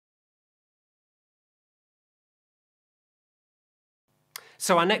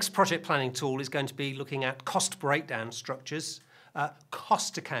So our next project planning tool is going to be looking at cost breakdown structures.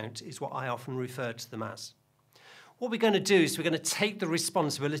 Cost account is what I often refer to them as. What we're going to do is we're going to take the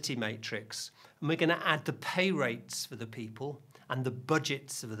responsibility matrix and we're going to add the pay rates for the people and the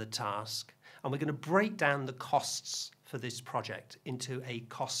budgets of the task, and we're going to break down the costs for this project into a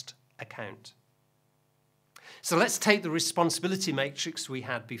cost account. So let's take the responsibility matrix we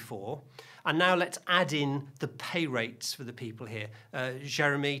had before, and now let's add in the pay rates for the people here.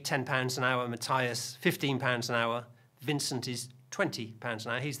 Jeremy, £10 an hour. Matthias, £15 an hour. Vincent is £20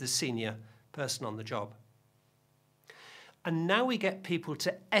 an hour. He's the senior person on the job. And now we get people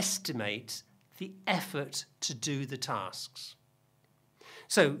to estimate the effort to do the tasks.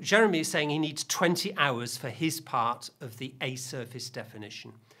 So Jeremy is saying he needs 20 hours for his part of the A-surface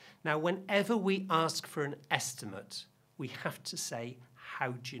definition. Now, whenever we ask for an estimate, we have to say,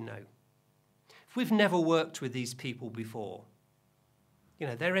 how do you know? If we've never worked with these people before, you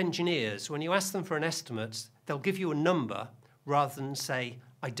know, they're engineers. When you ask them for an estimate, they'll give you a number rather than say,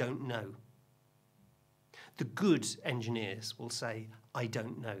 I don't know. The good engineers will say, I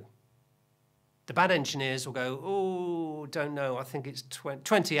don't know. The bad engineers will go, oh, don't know, I think it's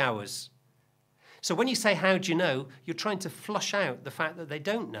 20 hours. So when you say, how do you know, you're trying to flush out the fact that they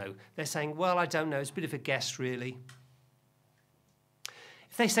don't know. They're saying, well, I don't know, it's a bit of a guess, really.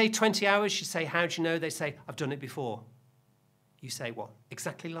 If they say 20 hours, you say, how do you know? They say, I've done it before. You say, what,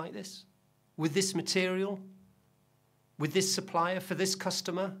 exactly like this? With this material? With this supplier, for this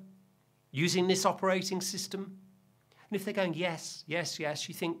customer? Using this operating system? And if they're going, yes, yes, yes,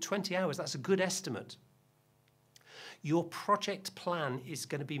 you think 20 hours, that's a good estimate. Your project plan is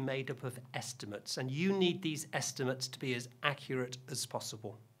going to be made up of estimates, and you need these estimates to be as accurate as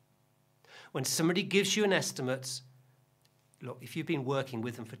possible. When somebody gives you an estimate, look, if you've been working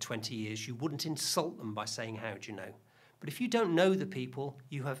with them for 20 years, you wouldn't insult them by saying, how do you know? But if you don't know the people,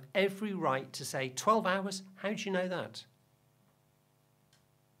 you have every right to say, 12 hours, how do you know that?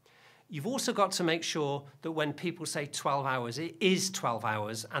 You've also got to make sure that when people say 12 hours, it is 12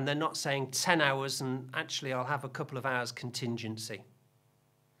 hours, and they're not saying 10 hours and actually I'll have a couple of hours contingency.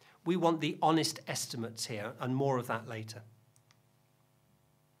 We want the honest estimates here, and more of that later.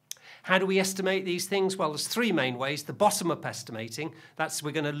 How do we estimate these things? Well, there's three main ways. The bottom-up estimating, that's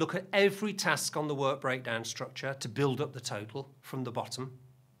we're going to look at every task on the work breakdown structure to build up the total from the bottom.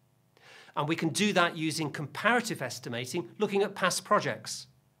 And we can do that using comparative estimating, looking at past projects.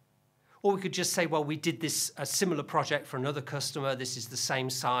 Or we could just say, well, we did a similar project for another customer. This is the same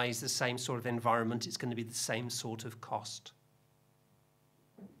size, the same sort of environment. It's going to be the same sort of cost.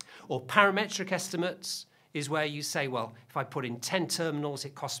 Or parametric estimates is where you say, well, if I put in 10 terminals,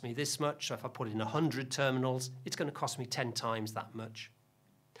 it costs me this much. So if I put in 100 terminals, it's going to cost me 10 times that much.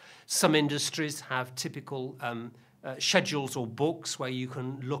 Some industries have typical schedules or books where you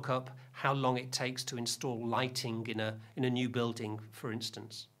can look up how long it takes to install lighting in a new building, for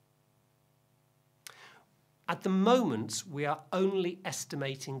instance. At the moment, we are only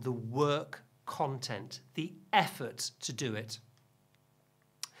estimating the work content, the effort to do it.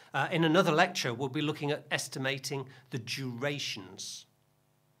 In another lecture, we'll be looking at estimating the durations.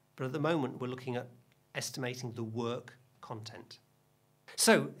 But at the moment, we're looking at estimating the work content.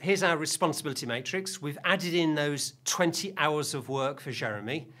 So here's our responsibility matrix. We've added in those 20 hours of work for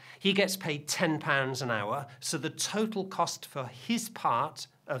Jeremy. He gets paid £10 an hour, so the total cost for his part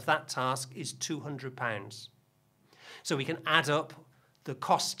of that task is £200. So we can add up the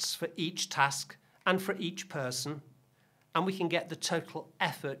costs for each task and for each person, and we can get the total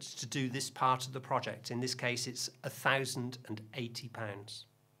effort to do this part of the project. In this case, it's £1,080.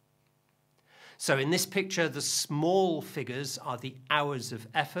 So in this picture, the small figures are the hours of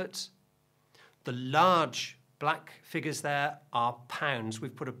effort. The large black figures there are pounds.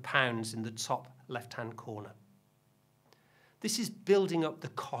 We've put a pounds in the top left-hand corner. This is building up the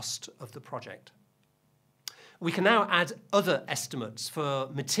cost of the project. We can now add other estimates for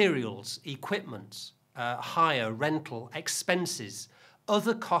materials, equipment, hire, rental, expenses,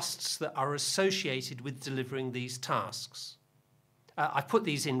 other costs that are associated with delivering these tasks. I've put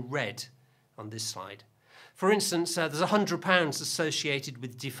these in red on this slide. For instance, there's £100 associated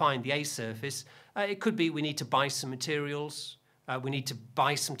with Define the A-surface. It could be we need to buy some materials, we need to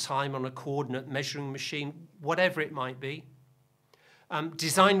buy some time on a coordinate measuring machine, whatever it might be.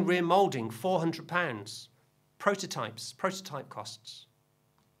 Design rear moulding, £400. Prototypes, prototype costs.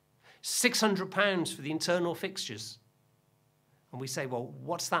 £600 for the internal fixtures. And we say, well,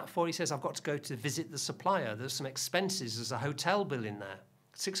 what's that for? He says, I've got to go to visit the supplier. There's some expenses. There's a hotel bill in there,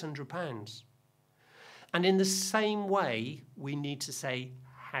 £600. And in the same way, we need to say,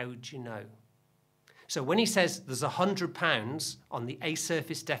 how do you know? So when he says there's £100 on the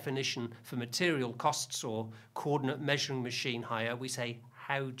A-surface definition for material costs or coordinate measuring machine hire, we say,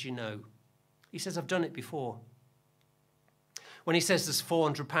 how do you know? He says, I've done it before. When he says there's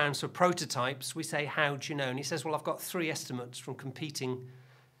 £400 for prototypes, we say, how do you know? And he says, well, I've got 3 estimates from competing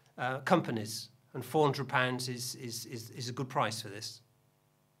companies, and £400 is a good price for this.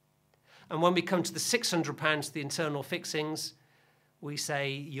 And when we come to the £600 for the internal fixings, we say,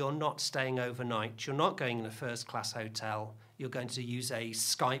 you're not staying overnight. You're not going in a first-class hotel. You're going to use a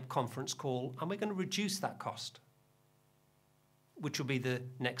Skype conference call, and we're going to reduce that cost, which will be the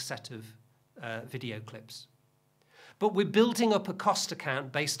next set of video clips. But we're building up a cost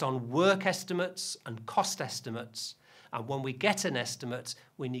account based on work estimates and cost estimates. And when we get an estimate,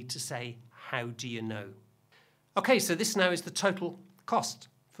 we need to say, how do you know? Okay, so this now is the total cost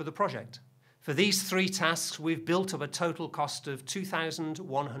for the project. For these 3 tasks, we've built up a total cost of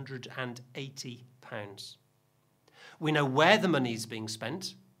 £2,180. We know where the money is being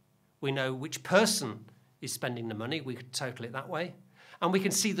spent. We know which person is spending the money. We could total it that way. And we can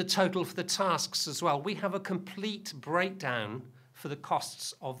see the total for the tasks as well. We have a complete breakdown for the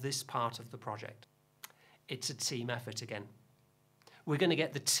costs of this part of the project. It's a team effort again. We're going to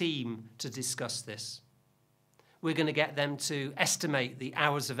get the team to discuss this. We're going to get them to estimate the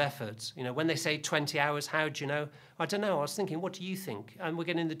hours of effort. You know, when they say 20 hours, how do you know? I don't know. I was thinking, what do you think? And we're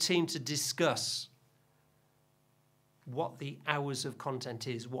getting the team to discuss what the hours of content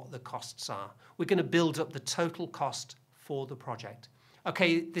is, what the costs are. We're going to build up the total cost for the project.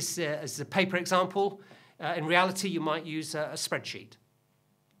 Okay, this is a paper example. In reality, you might use a spreadsheet.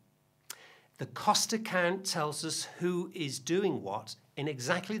 The cost account tells us who is doing what in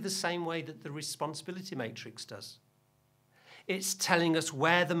exactly the same way that the responsibility matrix does. It's telling us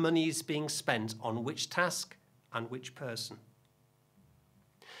where the money is being spent on which task and which person.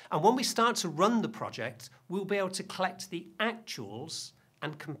 And when we start to run the project, we'll be able to collect the actuals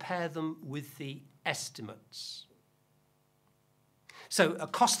and compare them with the estimates. So a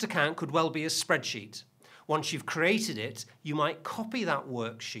cost account could well be a spreadsheet. Once you've created it, you might copy that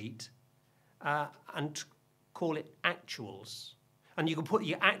worksheet and call it actuals. And you can put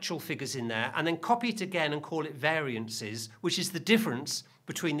your actual figures in there and then copy it again and call it variances, which is the difference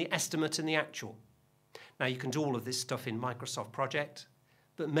between the estimate and the actual. Now, you can do all of this stuff in Microsoft Project,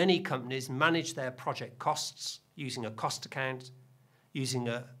 but many companies manage their project costs using a cost account, using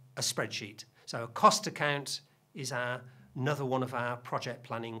a spreadsheet. So a cost account is another one of our project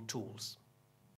planning tools.